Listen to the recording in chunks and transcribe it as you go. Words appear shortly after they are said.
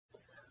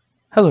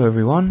Hello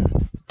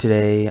everyone,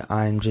 today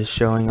I'm just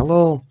showing a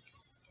little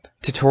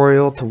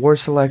tutorial to war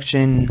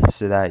selection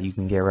so that you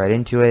can get right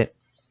into it.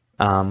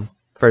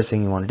 First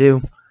thing you want to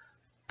do,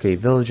 create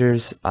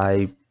villagers.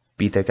 I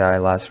beat that guy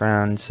last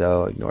round,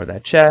 so ignore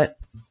that chat.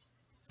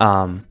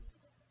 We're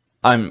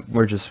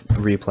just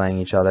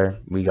replaying each other.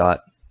 We got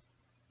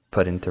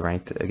put into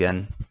ranked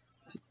again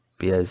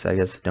because I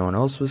guess no one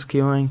else was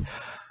queuing.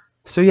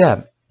 So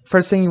yeah,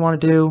 first thing you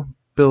want to do,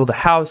 build a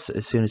house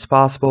as soon as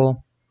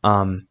possible.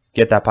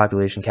 Get that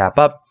population cap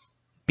up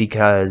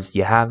because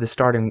you have the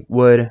starting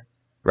wood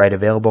right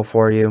available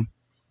for you.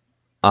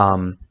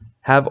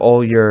 Have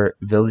all your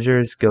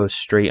villagers go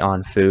straight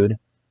on food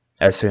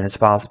as soon as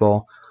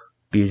possible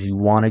because you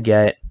want to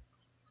get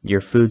your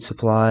food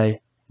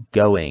supply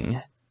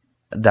going.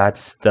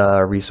 That's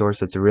the resource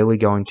that's really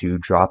going to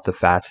drop the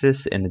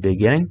fastest in the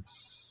beginning.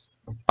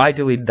 I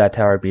deleted that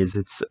tower because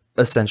it's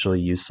essentially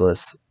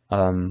useless.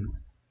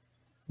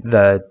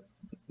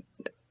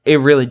 It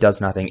really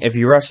does nothing. If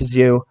he rushes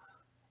you,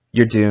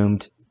 you're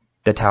doomed.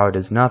 The tower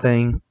does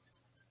nothing.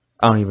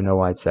 I don't even know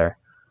why it's there.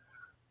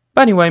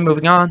 But anyway,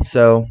 moving on.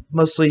 So,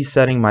 mostly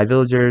setting my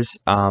villagers,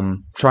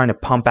 trying to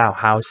pump out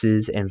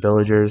houses and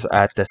villagers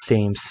at the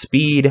same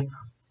speed.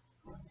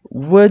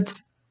 Wood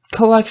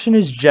collection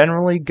is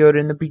generally good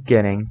in the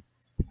beginning,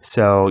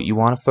 so you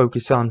want to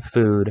focus on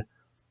food,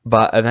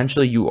 but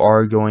eventually you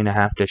are going to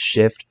have to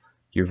shift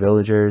your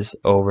villagers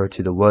over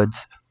to the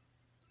woods.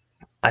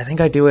 I think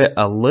I do it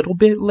a little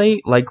bit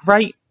late, like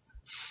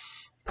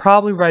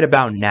probably right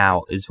about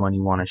now is when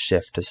you want to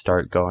shift to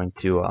start going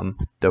to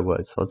the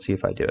woods. Let's see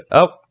if I do it.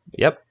 Oh,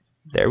 yep,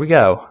 there we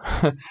go.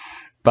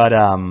 But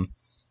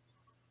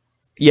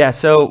yeah,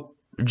 so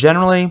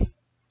generally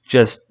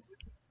just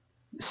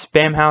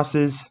spam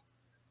houses,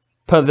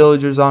 put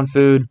villagers on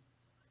food,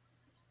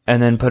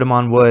 and then put them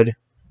on wood.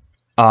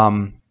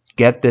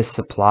 Get this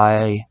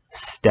supply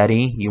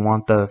steady. You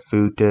want the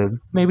food to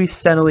maybe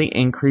steadily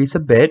increase a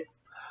bit.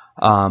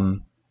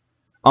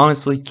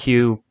 Honestly,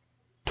 queue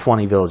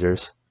 20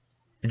 villagers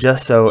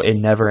just so it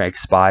never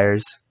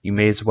expires. You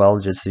may as well,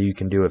 just so you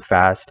can do it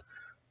fast,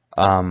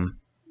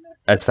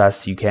 as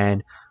fast as you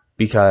can,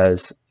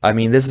 because I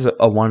mean, this is a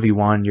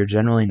 1v1. You're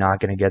generally not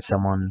going to get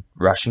someone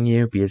rushing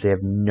you because they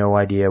have no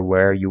idea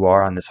where you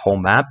are on this whole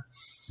map.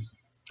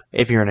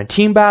 If you're in a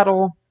team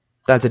battle,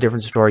 that's a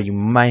different story. You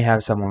might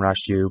have someone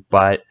rush you,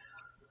 but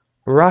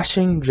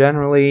rushing,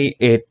 generally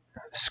it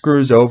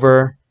screws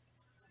over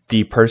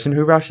the person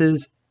who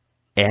rushes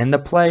and the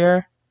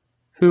player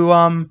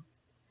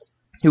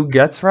who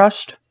gets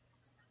rushed.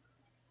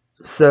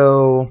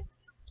 So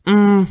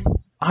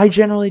I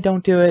generally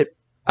don't do it.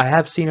 I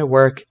have seen it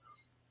work,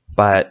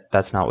 but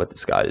that's not what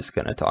this guy is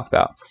going to talk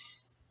about.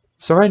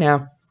 So right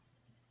now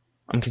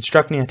I'm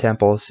constructing a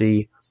temple.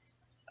 See,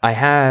 I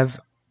have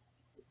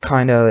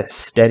kind of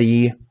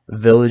steady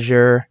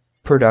villager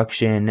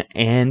production,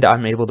 and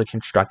I'm able to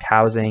construct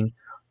housing.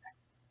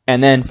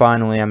 And then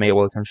finally, I'm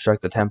able to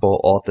construct the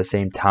temple all at the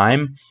same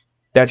time.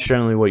 That's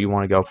generally what you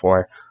want to go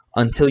for.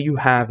 Until you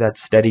have that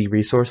steady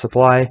resource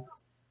supply,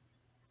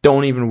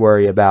 don't even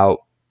worry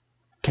about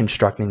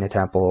constructing the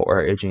temple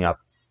or aging up.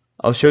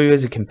 I'll show you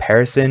as a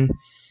comparison.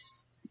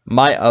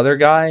 My other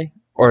guy,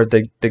 or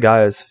the guy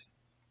I was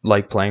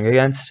like playing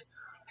against,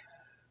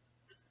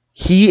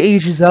 he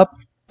ages up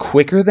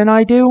quicker than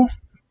I do,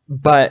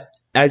 but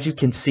as you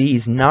can see,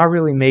 he's not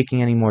really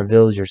making any more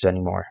villagers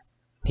anymore.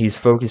 He's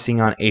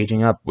focusing on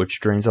aging up,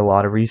 which drains a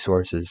lot of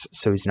resources,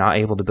 so he's not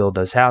able to build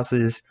those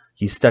houses.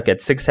 He's stuck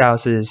at 6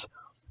 houses.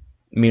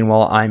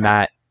 Meanwhile, I'm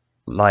at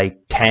like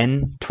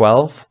 10,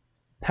 12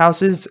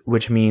 houses,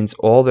 which means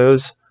all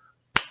those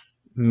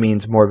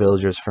means more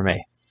villagers for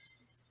me.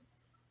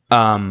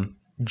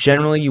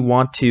 Generally, you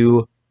want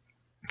to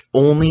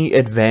only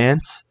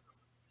advance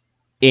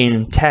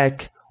in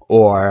tech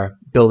or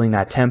building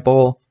that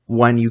temple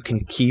when you can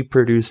keep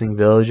producing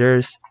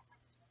villagers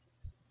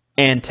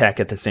and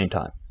tech at the same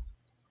time.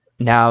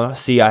 Now,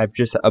 see, I've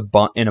just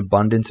an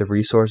abundance of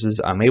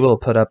resources. I'm able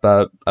to put up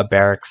a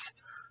barracks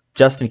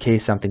just in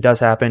case something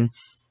does happen.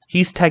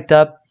 He's teched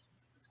up,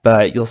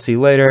 but you'll see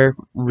later,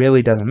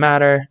 really doesn't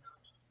matter.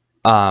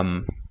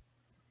 And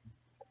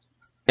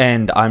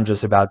I'm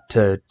just about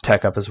to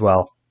tech up as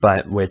well,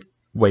 but with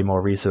way more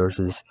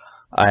resources.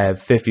 I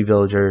have 50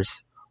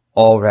 villagers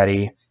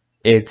already.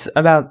 It's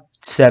about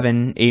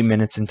 7-8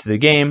 minutes into the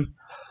game,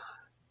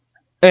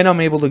 and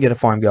I'm able to get a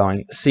farm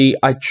going. See,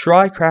 I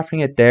try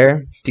crafting it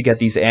there to get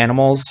these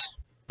animals,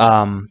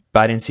 but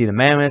I didn't see the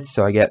mammoth,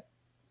 so I get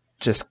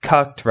just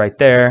cucked right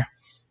there,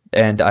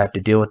 and I have to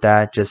deal with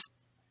that. Just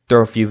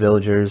throw a few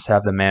villagers,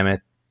 have the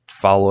mammoth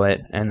follow it,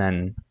 and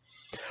then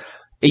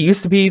it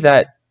used to be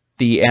that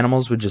the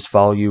animals would just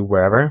follow you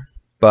wherever,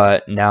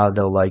 but now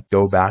they'll like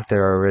go back to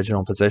their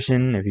original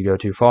position if you go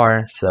too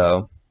far,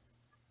 so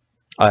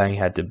I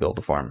had to build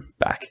the farm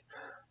back.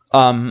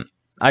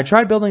 I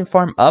tried building a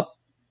farm up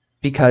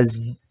because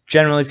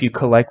generally if you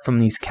collect from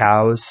these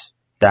cows,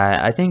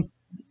 that I think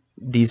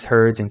these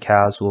herds and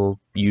cows will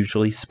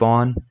usually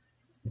spawn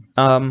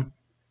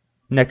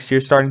next to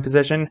your starting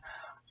position,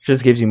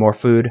 just gives you more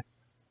food.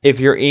 if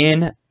you're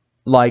in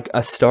like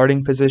a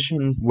starting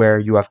position where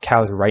you have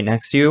cows right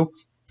next to you,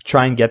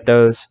 try and get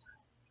those.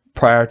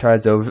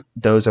 Prioritize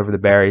those over the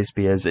berries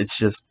because it's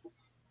just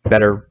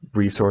better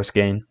resource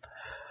gain.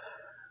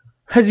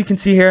 As you can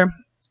see here,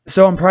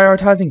 so I'm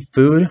prioritizing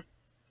food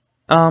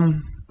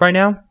right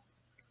now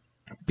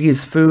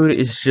because food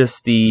is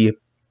just you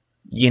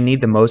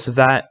need the most of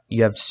that.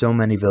 You have so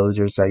many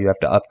villagers that you have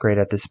to upgrade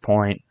at this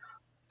point.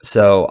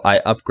 So I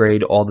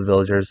upgrade all the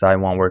villagers that I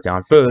want working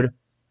on food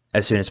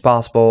as soon as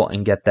possible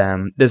and get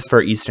them. This is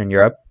for Eastern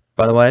Europe,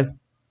 by the way.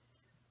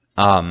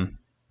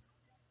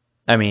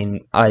 I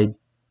mean, I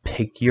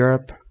picked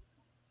Europe,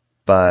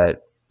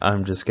 but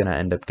I'm just gonna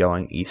end up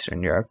going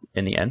Eastern Europe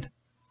in the end.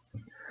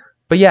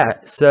 But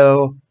yeah,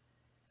 so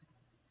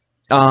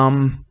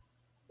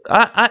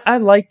I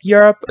like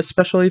Europe,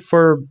 especially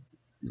for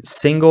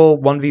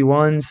single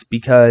 1v1s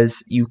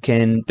because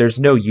there's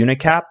no unit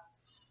cap.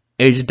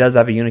 Asia does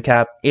have a unit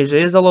cap. Asia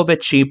is a little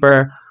bit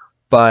cheaper,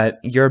 but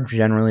Europe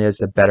generally has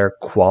the better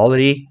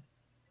quality.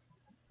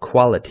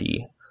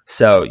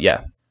 So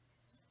yeah.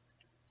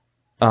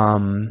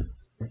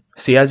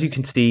 See, as you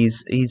can see,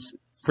 he's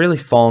really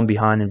fallen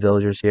behind in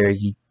villagers here.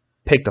 He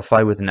picked a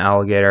fight with an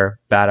alligator.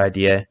 Bad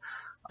idea.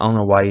 I don't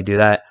know why you do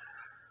that.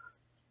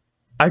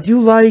 I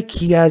do like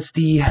he has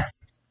the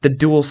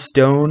dual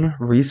stone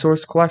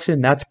resource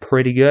collection. That's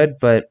pretty good,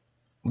 but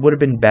would have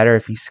been better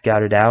if he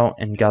scouted out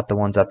and got the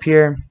ones up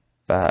here.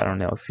 But I don't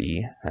know if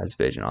he has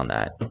vision on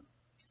that.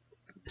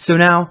 So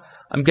now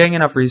I'm getting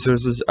enough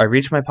resources. I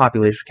reached my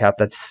population cap.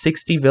 That's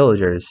 60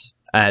 villagers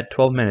at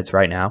 12 minutes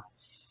right now.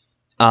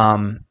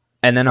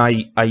 And then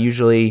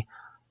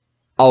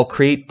I'll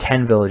create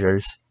 10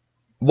 villagers.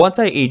 Once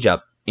I age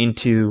up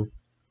into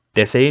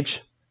this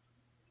age,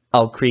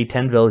 I'll create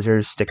 10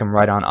 villagers, stick them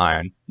right on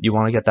iron. You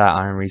want to get that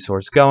iron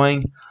resource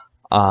going,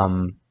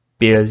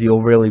 because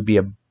you'll really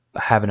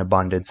have an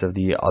abundance of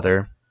the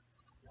other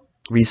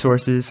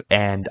resources,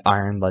 and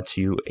iron lets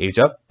you age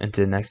up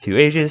into the next 2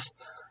 ages.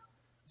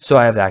 So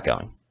I have that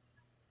going.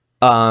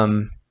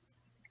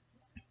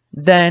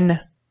 Then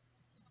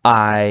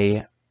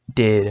I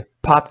did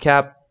pop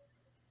cap,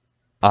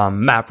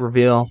 map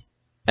reveal,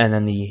 and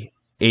then the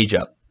age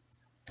up.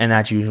 And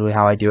that's usually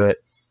how I do it.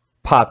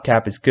 Pop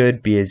cap is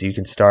good because you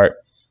can start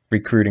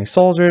recruiting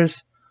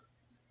soldiers,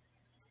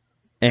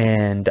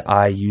 and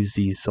I use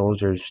these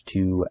soldiers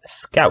to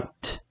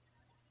scout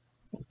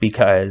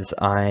because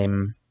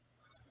I'm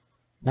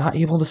not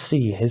able to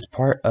see his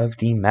part of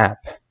the map,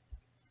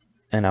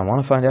 and I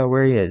want to find out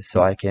where he is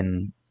so I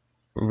can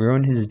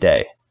ruin his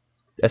day,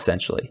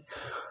 essentially.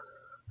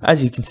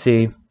 As you can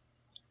see,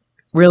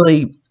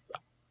 really,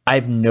 I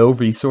have no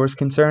resource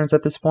concerns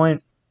at this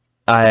point.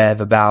 I have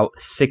about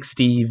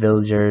 60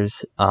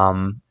 villagers.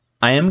 I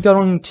am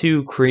going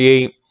to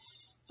create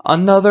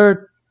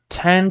another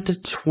 10 to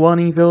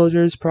 20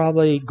 villagers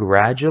probably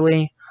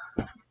gradually,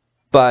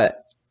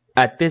 but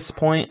at this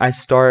point I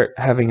start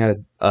having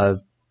a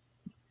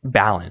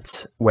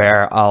balance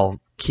where I'll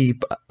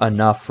keep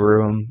enough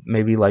room,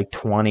 maybe like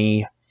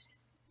 20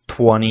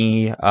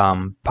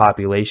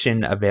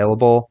 population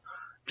available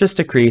just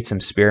to create some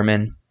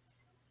spearmen,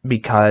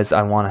 because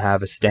I want to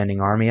have a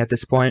standing army at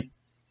this point.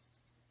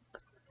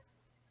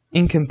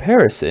 In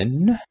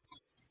comparison,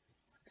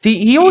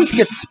 see, he always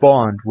gets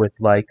spawned with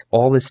like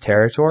all this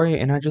territory,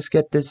 and I just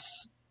get the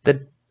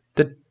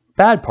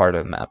bad part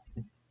of the map.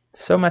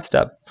 So messed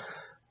up.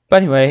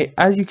 But anyway,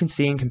 as you can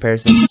see in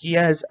comparison, he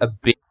has a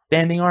big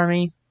standing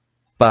army,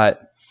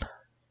 but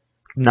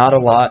not a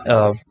lot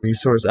of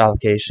resource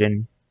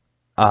allocation,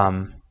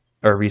 or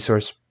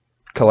resource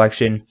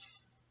collection.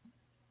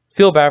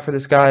 Feel bad for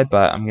this guy,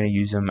 but I'm going to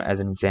use him as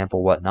an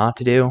example what not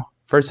to do.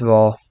 First of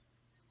all,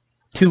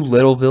 2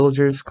 little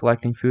villagers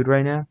collecting food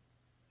right now.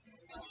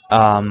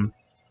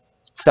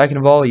 Second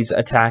of all, he's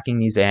attacking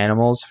these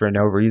animals for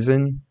no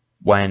reason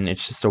when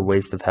it's just a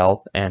waste of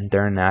health and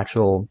they're a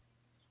natural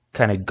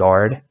kind of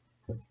guard.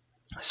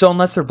 So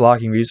unless they're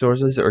blocking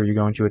resources or you're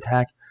going to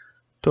attack,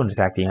 don't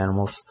attack the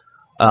animals.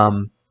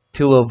 2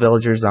 little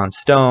villagers on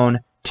stone,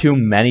 too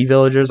many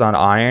villagers on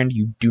iron.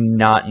 You do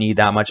not need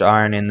that much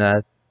iron in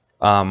the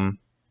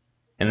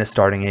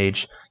starting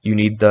age. You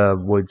need the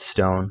wood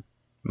stone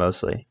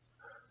mostly.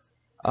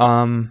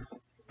 And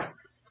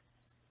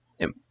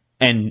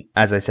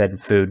as I said,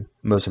 food,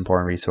 most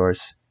important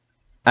resource.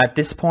 At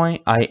this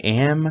point, I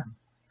am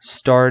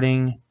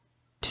starting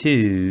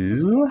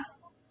to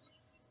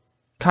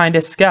kind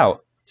of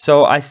scout.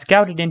 So I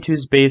scouted into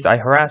his base. I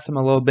harassed him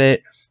a little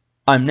bit.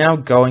 I'm now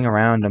going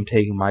around. I'm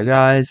taking my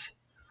guys.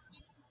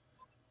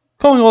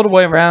 Going all the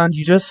way around.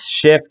 You just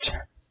shift,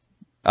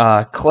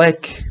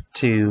 click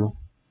to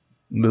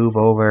move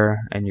over,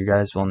 and you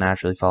guys will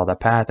naturally follow that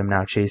path. I'm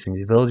now chasing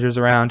these villagers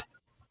around.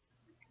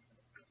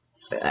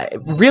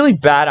 Really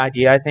bad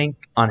idea, I think,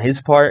 on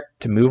his part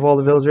to move all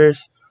the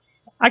villagers.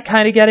 I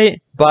kind of get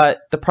it,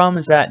 but the problem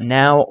is that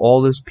now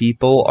all those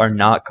people are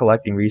not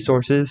collecting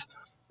resources.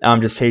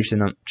 I'm just chasing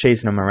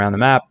them around the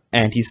map,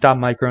 and he stopped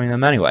microing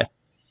them anyway.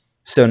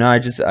 So now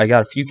I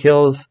got a few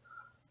kills.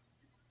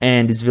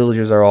 and his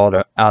villagers are all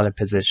out of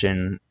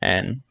position,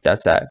 and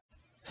that's that.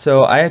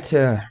 So I had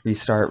to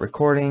restart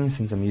recording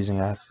since I'm using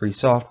a free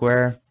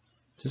software.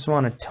 Just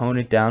want to tone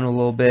it down a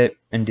little bit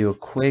and do a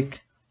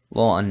quick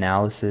little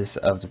analysis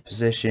of the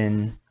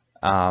position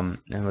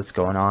and what's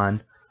going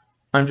on.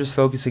 I'm just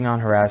focusing on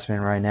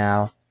harassment right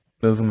now,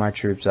 moving my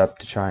troops up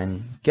to try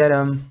and get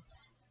him.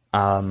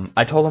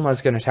 I told him I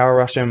was going to tower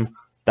rush him.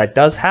 That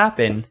does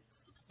happen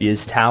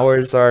because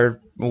towers are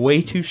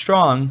way too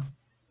strong.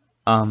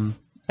 I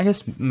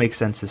guess makes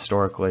sense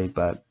historically,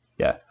 but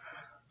yeah.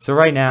 So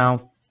right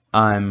now,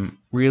 I'm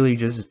really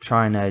just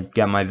trying to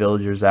get my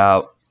villagers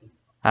out.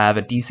 I have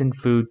a decent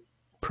food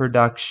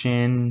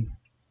production,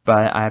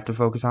 but I have to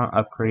focus on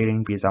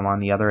upgrading because I'm on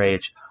the other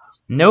age.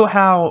 Note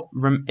how,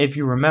 if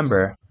you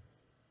remember,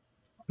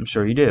 I'm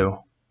sure you do,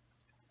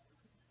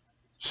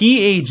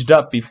 he aged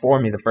up before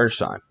me the first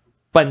time,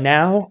 but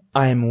now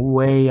I'm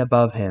way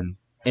above him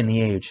in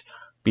the age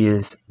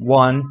because,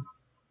 one,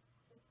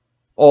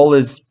 all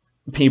his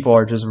people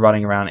are just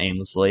running around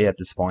aimlessly at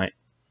this point.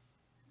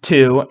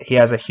 Two, he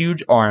has a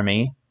huge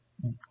army,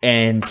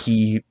 and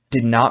he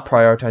did not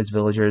prioritize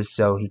villagers,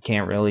 so he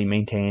can't really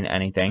maintain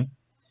anything.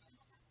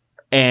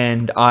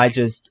 And I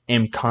just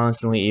am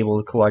constantly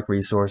able to collect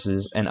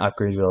resources and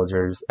upgrade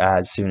villagers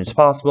as soon as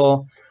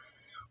possible,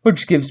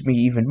 which gives me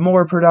even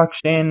more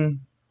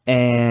production,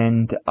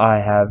 and I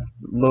have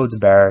loads of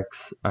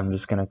barracks. I'm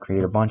just going to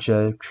create a bunch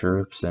of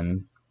troops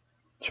and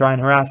try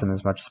and harass them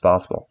as much as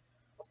possible.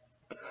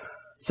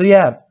 So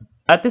yeah,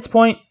 at this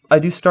point, I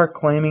do start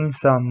claiming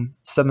some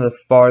of the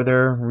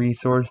farther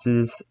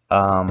resources,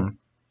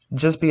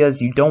 just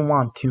because you don't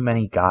want too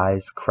many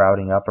guys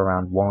crowding up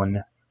around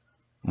one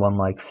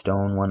like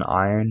stone, one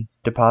iron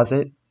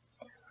deposit.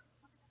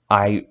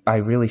 I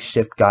really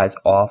shift guys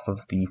off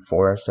of the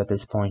forest at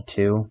this point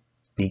too,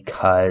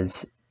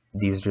 because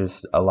these are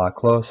just a lot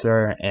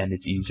closer and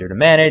it's easier to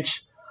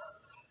manage.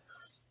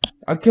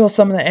 I'll kill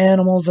some of the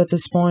animals at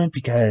this point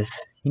because,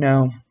 you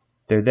know,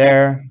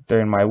 they're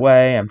in my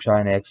way. I'm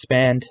trying to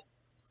expand,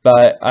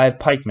 but I have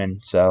pikemen,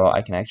 so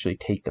I can actually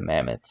take the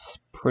mammoths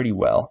pretty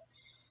well.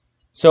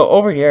 So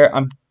over here,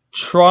 I'm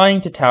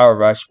trying to tower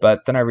rush,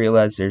 but then I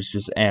realize there's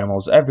just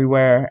animals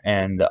everywhere,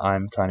 and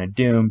I'm kind of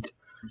doomed.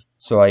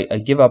 So I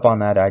give up on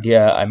that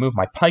idea. I move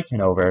my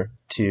pikemen over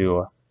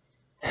to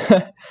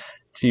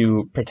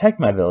to protect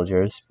my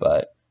villagers,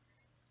 but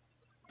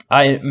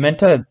I meant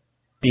to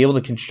be able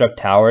to construct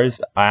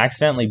towers. I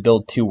accidentally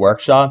built 2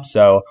 workshops,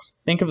 so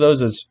think of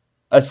those as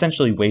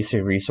essentially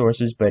wasted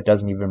resources, but it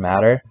doesn't even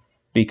matter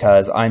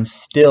because I'm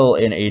still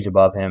in age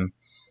above him.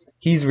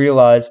 He's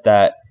realized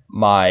that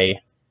my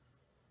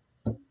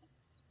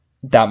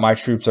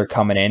troops are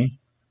coming in,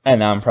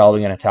 and I'm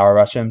probably going to tower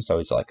rush him, so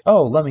he's like,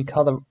 oh, let me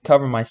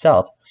cover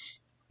myself.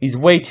 He's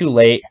way too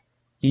late.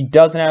 He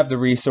doesn't have the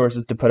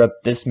resources to put up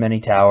this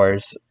many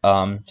towers,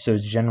 so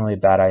it's generally a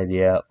bad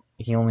idea.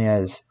 He only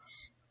has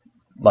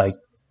like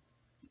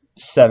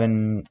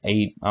 7,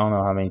 8, I don't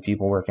know how many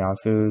people working on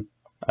food.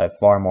 I have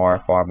far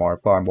more.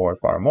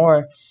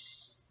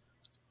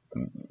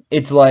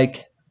 It's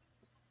like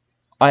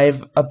I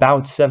have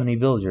about 70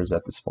 villagers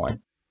at this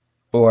point,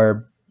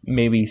 or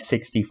maybe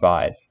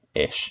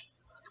 65-ish.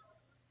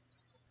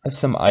 I have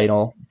some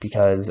idle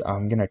because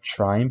I'm gonna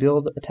try and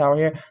build a tower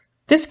here.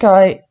 This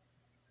guy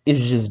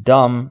is just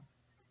dumb,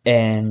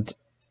 and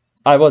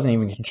I wasn't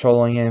even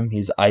controlling him.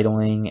 He's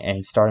idling, and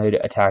he started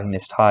attacking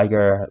this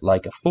tiger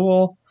like a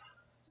fool.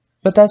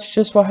 But that's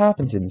just what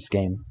happens in this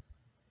game.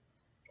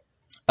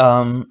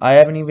 I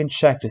haven't even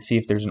checked to see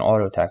if there's an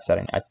auto attack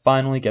setting. I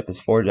finally get this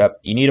forge up.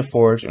 You need a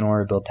forge in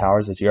order to build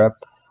towers as Europe.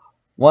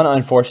 One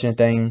unfortunate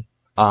thing,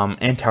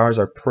 and towers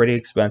are pretty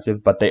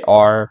expensive, but they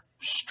are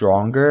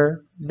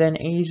stronger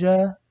than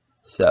Asia,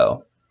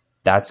 so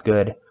that's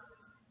good.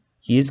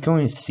 He's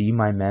going to see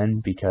my men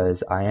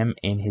because I am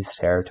in his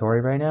territory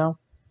right now.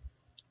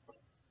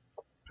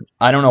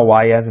 I don't know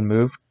why he hasn't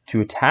moved to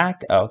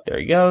attack. Oh, there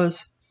he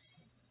goes.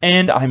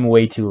 And I'm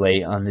way too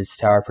late on this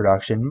tower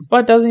production,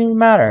 but it doesn't even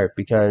matter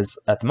because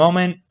at the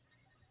moment,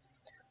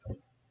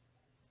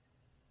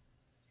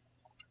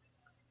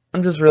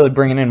 I'm just really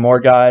bringing in more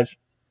guys.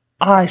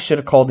 I should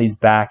have called these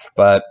back,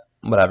 but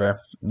whatever.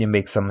 You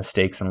make some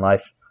mistakes in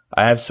life.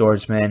 I have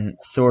swordsmen.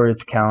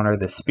 Swords counter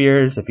the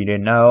spears, if you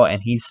didn't know,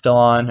 and he's still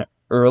on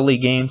early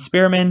game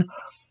spearmen.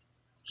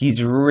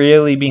 He's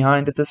really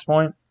behind at this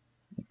point.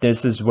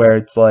 This is where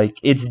it's like,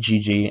 it's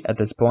GG at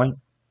this point.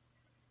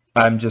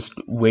 I'm just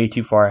way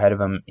too far ahead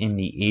of him in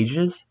the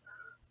ages.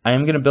 I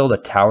am going to build a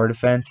tower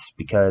defense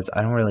because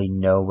I don't really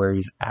know where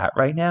he's at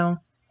right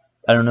now.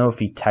 I don't know if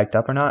he teched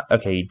up or not.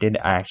 Okay, he did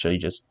actually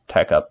just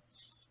tech up.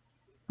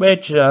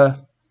 Which, you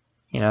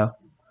know,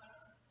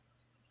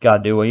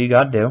 gotta do what you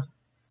gotta do.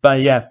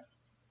 But yeah.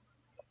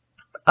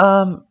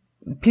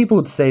 People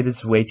would say this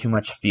is way too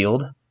much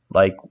field.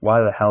 Like,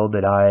 why the hell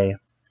did I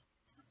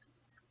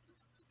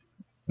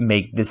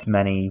make this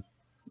many,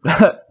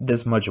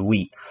 this much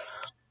wheat?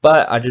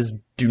 But I just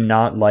do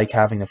not like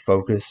having to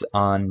focus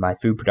on my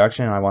food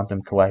production. I want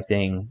them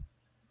collecting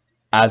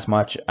as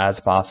much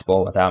as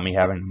possible without me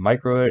having to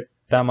micro it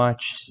that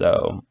much,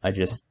 so I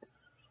just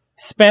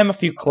spam a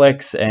few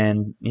clicks,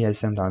 and yeah,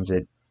 sometimes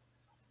it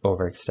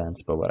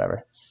overextends, but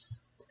whatever.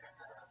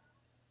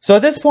 So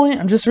at this point,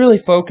 I'm just really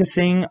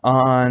focusing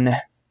on...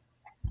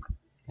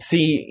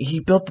 See,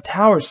 he built the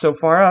tower so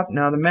far up,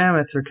 now the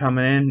mammoths are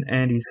coming in,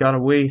 and he's got to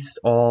waste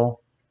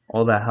all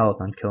that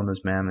health on killing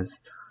those mammoths.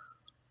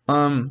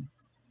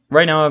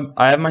 Right now,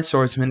 I have my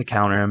swordsman to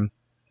counter him.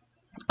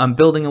 I'm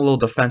building a little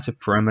defensive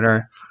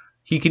perimeter.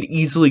 He could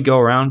easily go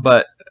around,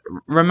 but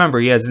remember,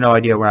 he has no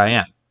idea where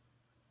I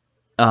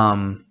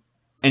am.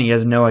 And he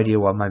has no idea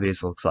what my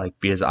base looks like,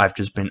 because I've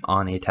just been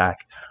on the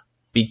attack,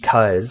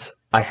 because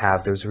I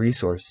have those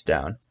resources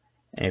down.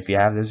 And if you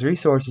have those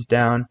resources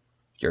down,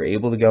 you're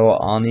able to go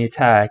on the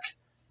attack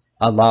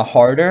a lot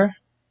harder,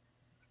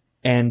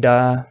 and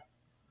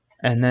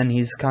then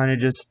he's kind of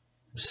just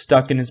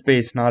stuck in his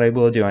base, not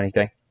able to do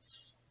anything.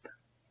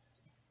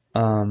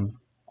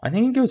 I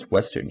think he goes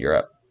Western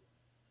Europe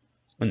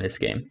in this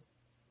game,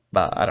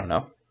 but I don't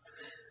know.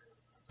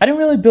 I didn't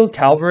really build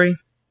cavalry.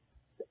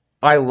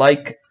 I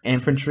like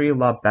infantry a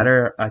lot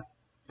better. I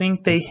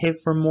think they hit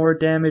for more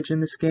damage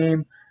in this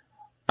game.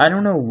 I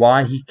don't know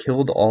why he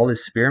killed all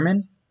his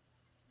spearmen.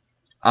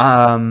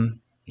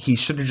 He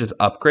should have just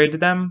upgraded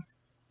them.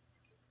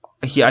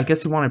 I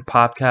guess he wanted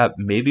PopCap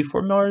maybe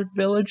for more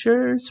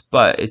villagers,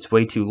 but it's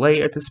way too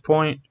late at this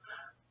point.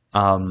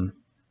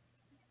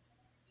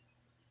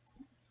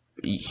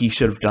 He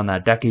should have done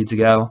that decades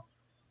ago.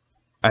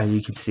 As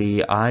you can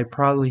see, I've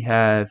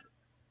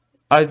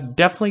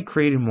definitely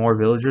created more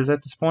villagers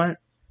at this point.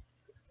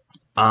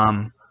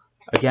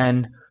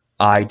 Again,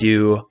 I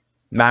do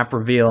map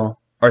reveal,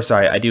 or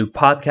sorry, I do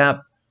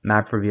PopCap,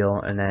 map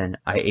reveal, and then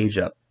I age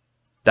up.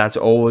 That's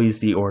always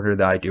the order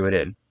that I do it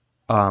in.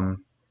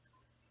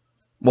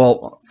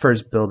 Well,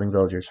 first building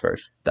villagers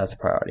first. That's a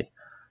priority.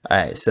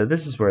 Alright, so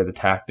this is where the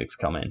tactics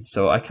come in.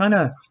 So I kind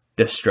of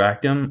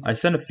distract him. I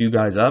send a few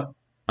guys up.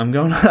 I'm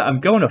going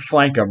to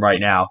flank him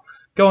right now.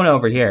 Going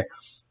over here.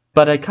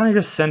 But I kind of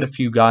just send a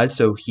few guys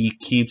so he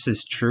keeps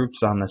his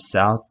troops on the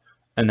south.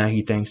 And then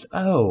he thinks,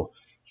 oh,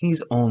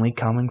 he's only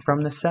coming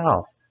from the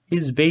south.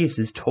 His base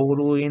is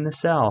totally in the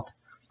south.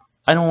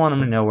 I don't want him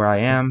to know where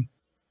I am.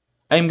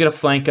 I'm going to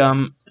flank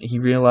him. He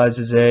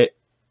realizes it.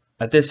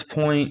 At this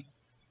point,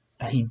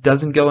 he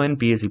doesn't go in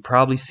because he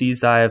probably sees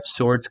that I have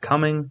swords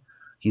coming.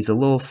 He's a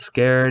little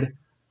scared.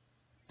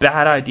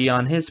 Bad idea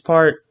on his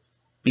part,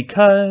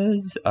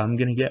 because I'm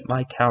going to get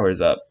my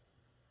towers up.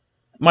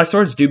 My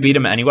swords do beat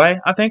him anyway,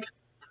 I think.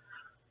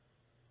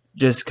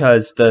 Just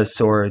because the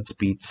swords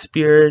beat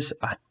spears.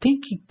 I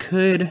think he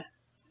could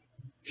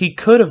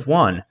have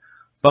won.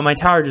 But my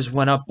tower just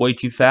went up way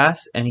too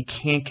fast, and he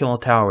can't kill a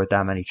tower with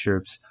that many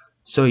troops.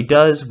 So he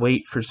does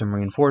wait for some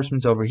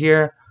reinforcements over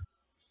here.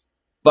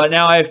 But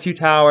now I have 2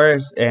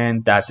 towers,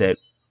 and that's it.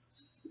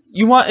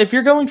 If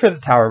you're going for the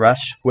tower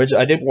rush, which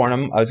I did warn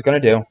him I was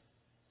going to do,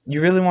 you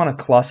really want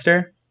to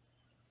cluster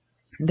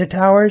the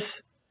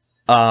towers.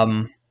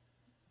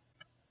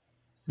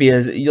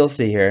 Because you'll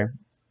see here.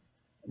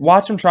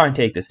 Watch him try and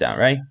take this down,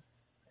 right?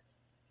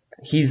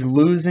 He's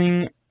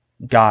losing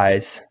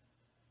guys.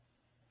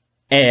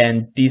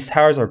 And these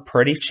towers are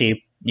pretty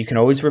cheap. You can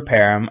always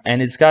repair them.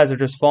 And his guys are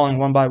just falling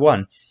one by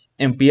one.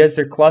 And because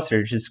they're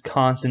clustered, just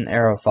constant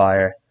arrow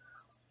fire.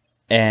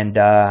 And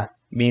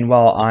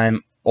meanwhile,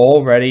 I'm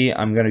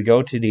going to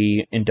go to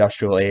the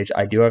industrial age.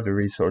 I do have the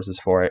resources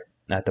for it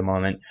at the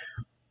moment.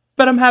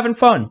 But I'm having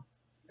fun.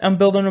 I'm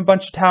building a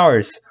bunch of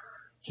towers.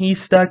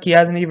 He's stuck. He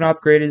hasn't even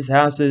upgraded his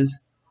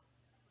houses.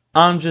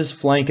 I'm just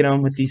flanking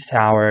him with these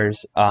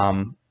towers.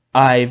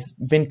 I've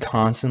been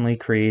constantly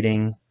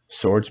creating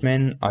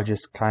swordsmen. I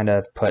just kind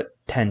of put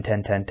 10,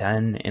 10, 10,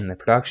 10 in the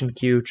production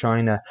queue,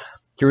 trying to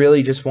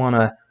really just want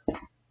to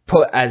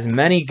put as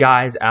many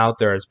guys out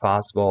there as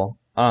possible.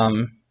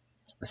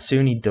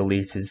 Soon he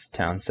deletes his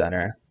town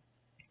center.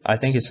 I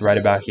think it's right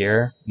about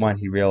here when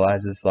he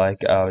realizes,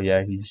 like, oh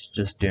yeah, he's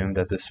just doomed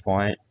at this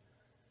point.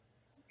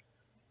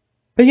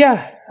 But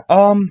yeah,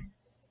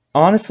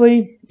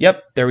 honestly,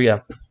 yep, there we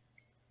go.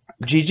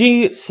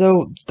 GG.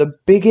 So the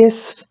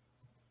biggest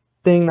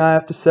thing that I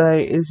have to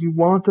say is you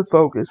want to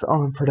focus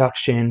on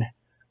production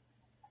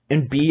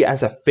and be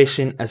as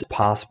efficient as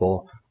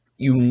possible.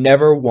 You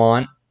never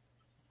want...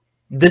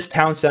 This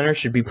town center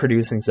should be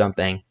producing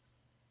something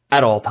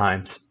at all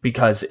times,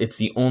 because it's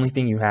the only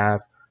thing you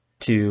have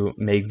to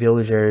make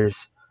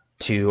villagers,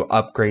 to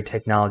upgrade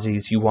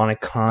technologies. You want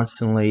to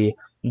constantly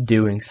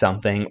doing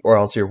something, or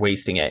else you're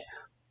wasting it.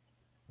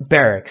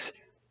 Barracks,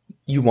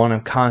 you want to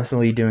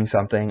constantly doing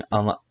something,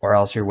 or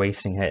else you're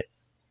wasting it.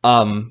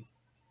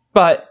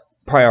 But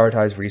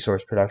prioritize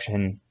resource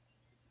production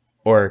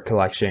or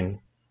collection.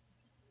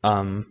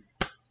 Yeah,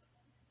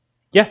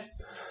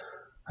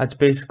 that's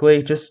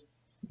basically just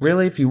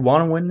really, if you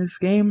want to win this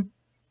game,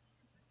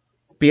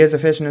 be as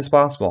efficient as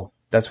possible.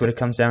 That's what it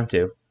comes down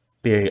to.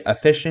 Be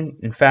efficient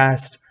and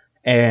fast,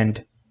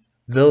 and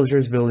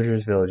villagers,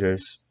 villagers,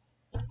 villagers.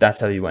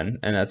 That's how you win,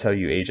 and that's how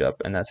you age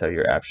up, and that's how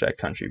you're abstract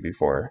country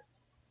before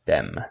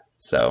them.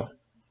 So,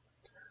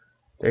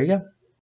 there you go.